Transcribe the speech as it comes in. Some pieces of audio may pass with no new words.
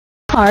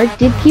Hard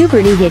did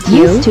puberty hit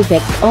you? Used to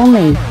fix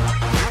only.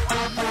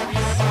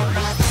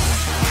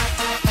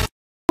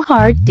 How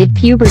hard did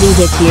puberty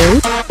hit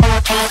you?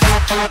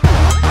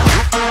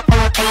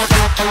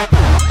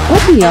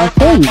 What do y'all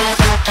think?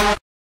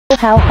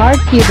 How hard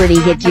puberty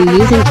hit you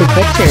using two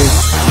pictures?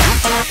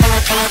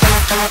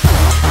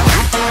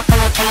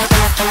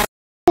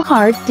 How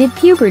hard did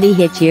puberty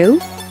hit you?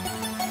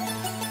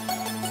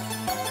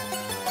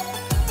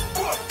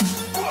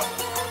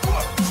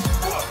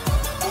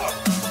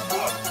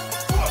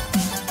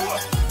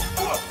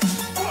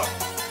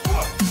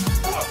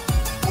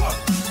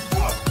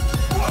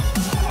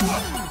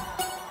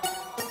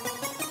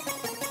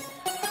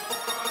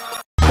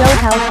 Show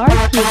how hard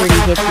puberty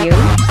hit you.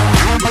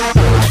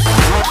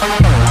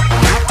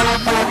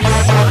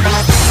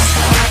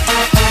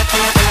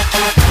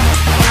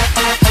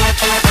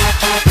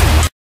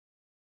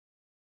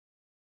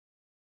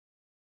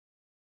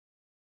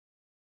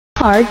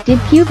 How hard did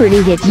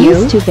puberty hit you?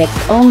 Used to fix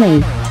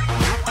only.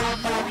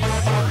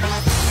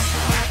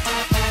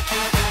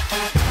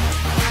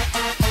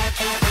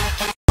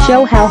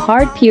 Show how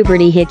hard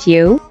puberty hit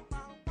you.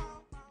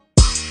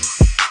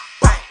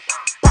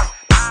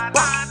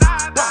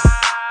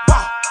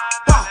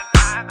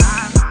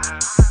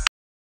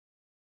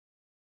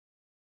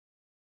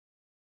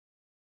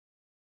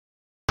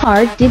 How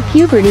hard did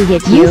puberty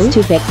hit you? Used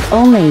to fix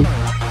only.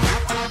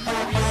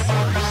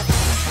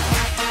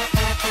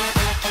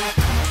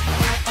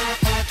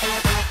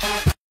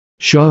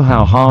 Show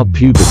how hard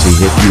puberty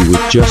hit you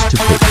with just two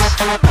picks.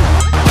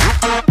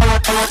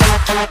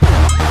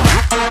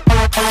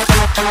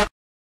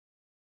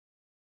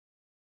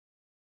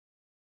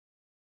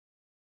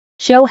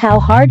 Show how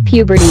hard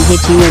puberty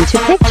hit you into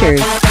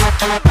pictures.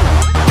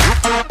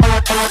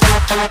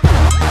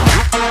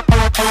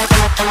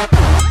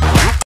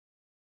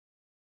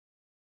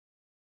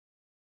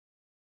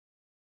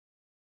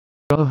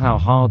 Show how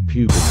hard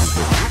puberty hit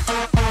you.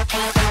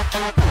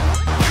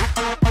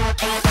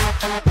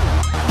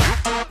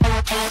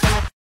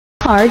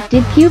 How hard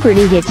did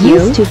puberty hit you?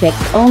 Used to fix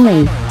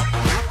only.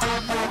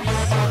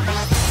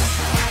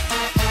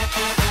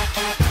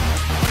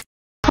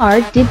 How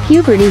hard did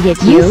puberty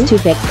hit you? Used to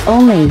fix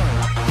only.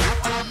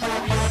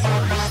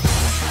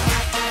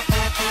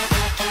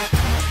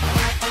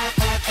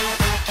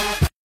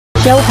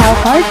 Show how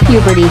hard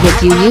puberty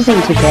hit you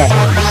using two picks.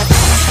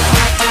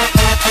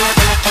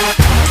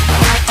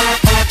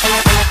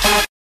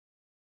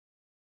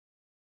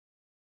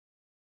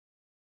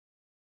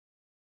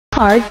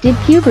 How hard did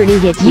puberty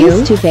hit you?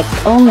 Used to fix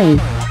only.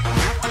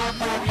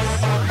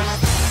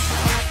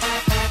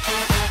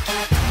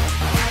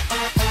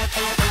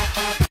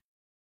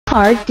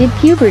 How hard did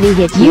puberty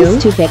hit you?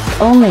 Used to fix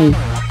only.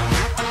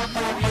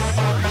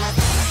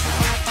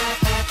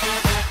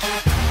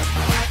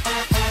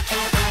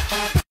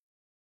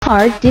 How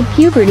hard did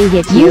puberty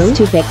hit you? Used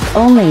to fix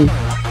only.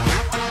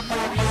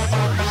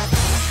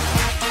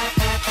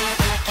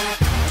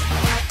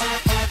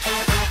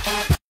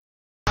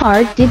 How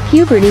hard did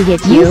puberty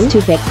hit you? Used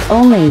to fix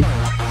only.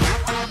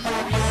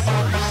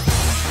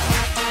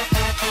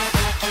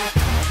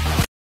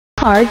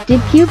 How hard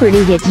did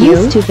puberty hit you?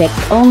 Used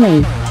to fix only.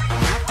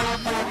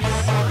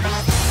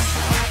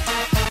 How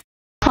hard did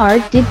puberty hit you?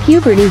 Used to fix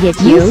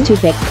only.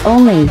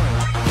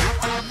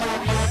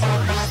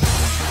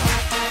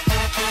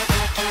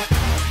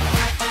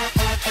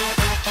 How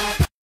hard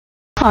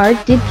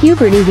did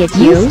puberty hit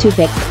you? Used to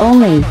fix only.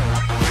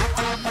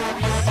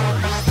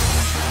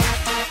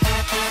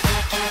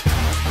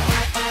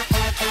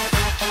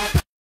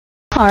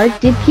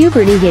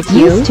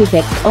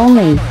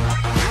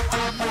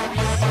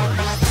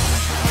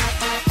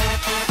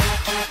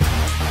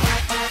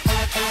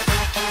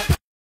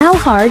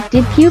 How hard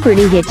did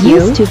puberty hit you?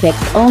 Used to fix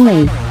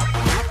only.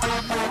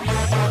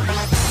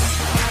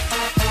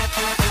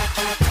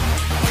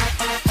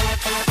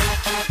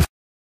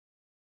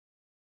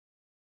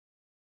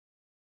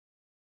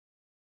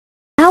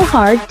 How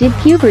hard did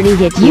puberty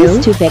hit you?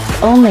 Used to fix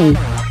only. How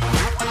hard did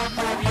puberty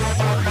hit you?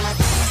 Used to fix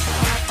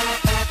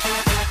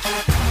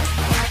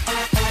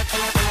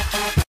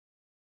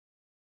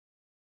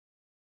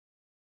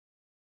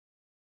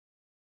only.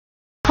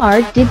 How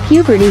hard did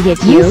puberty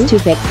hit you? Used to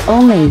fix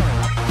only.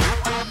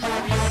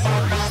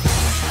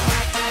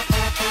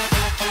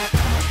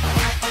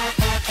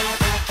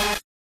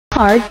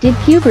 How hard did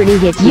puberty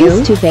hit you?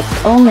 Used to fix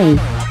only.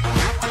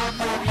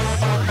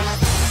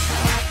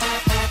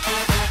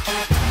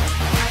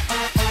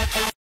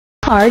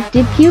 How hard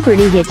did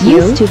puberty hit you?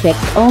 Used to fix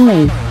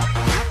only.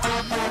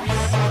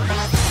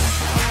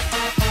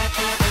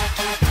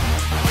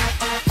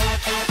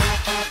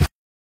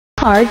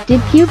 How hard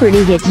did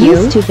puberty hit you?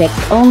 Used to fix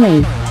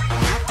only.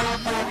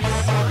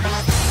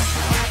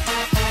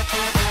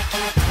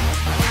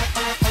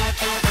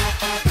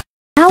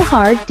 How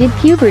hard did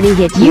puberty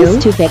hit you?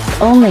 Used to fix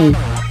only.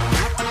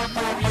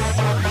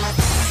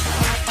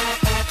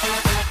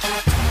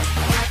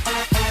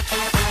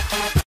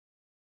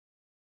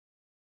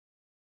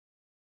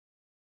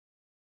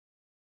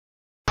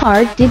 How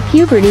hard did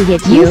puberty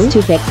hit you? Used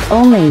to fix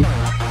only.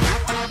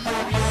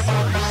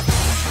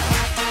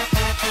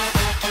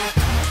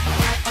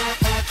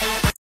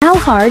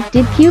 hard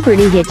did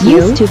puberty hit you?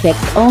 Used to fix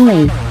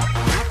only.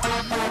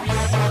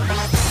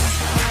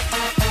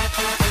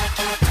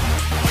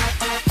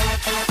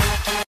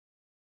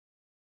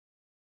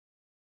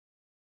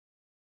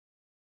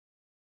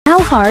 How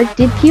hard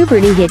did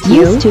puberty hit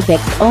you? Used to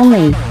fix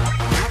only.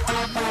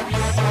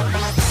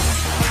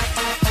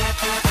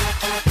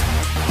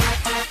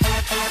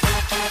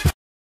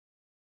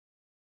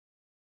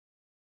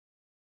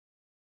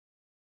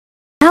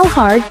 How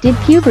hard did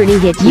puberty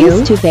hit you?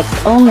 Used to fix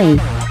only.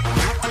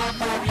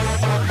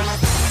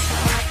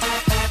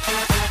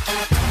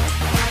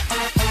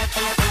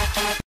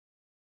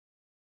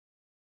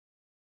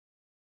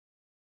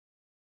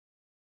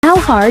 How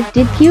hard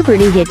did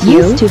puberty hit you?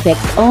 Used to fix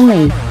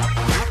only.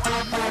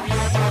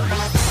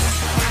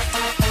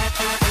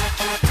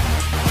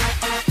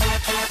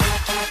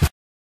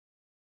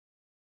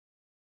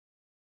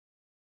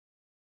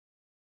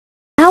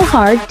 How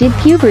hard did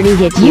puberty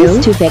hit you?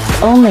 Used to fix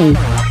only.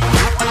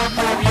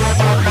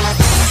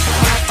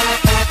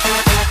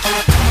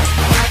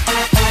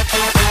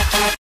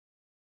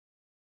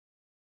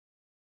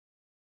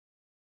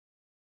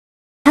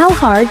 How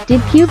hard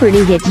did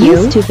puberty hit you?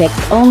 Used to fix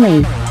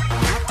only.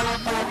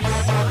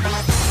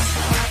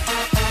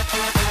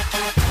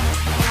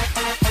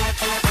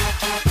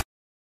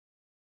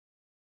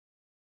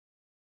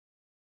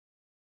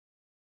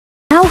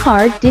 How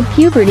hard did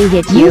puberty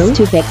hit you? Used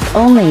to fix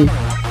only.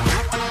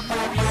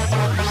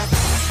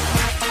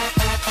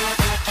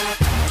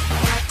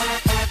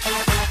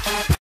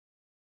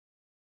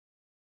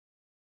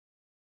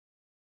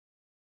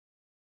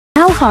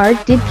 How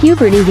hard did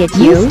puberty hit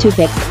you? Used to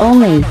fix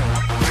only.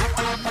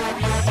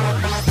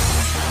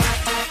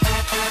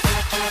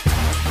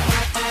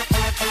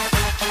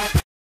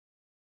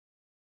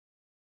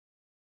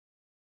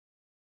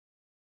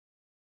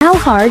 How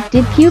hard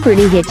did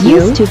puberty hit you?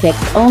 Used to fix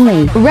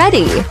only.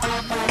 Ready,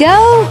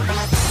 go!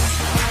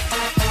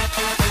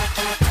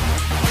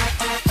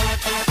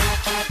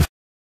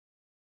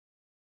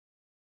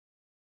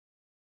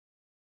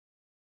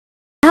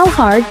 How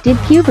hard did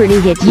puberty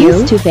hit you?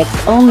 Used to fix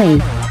only.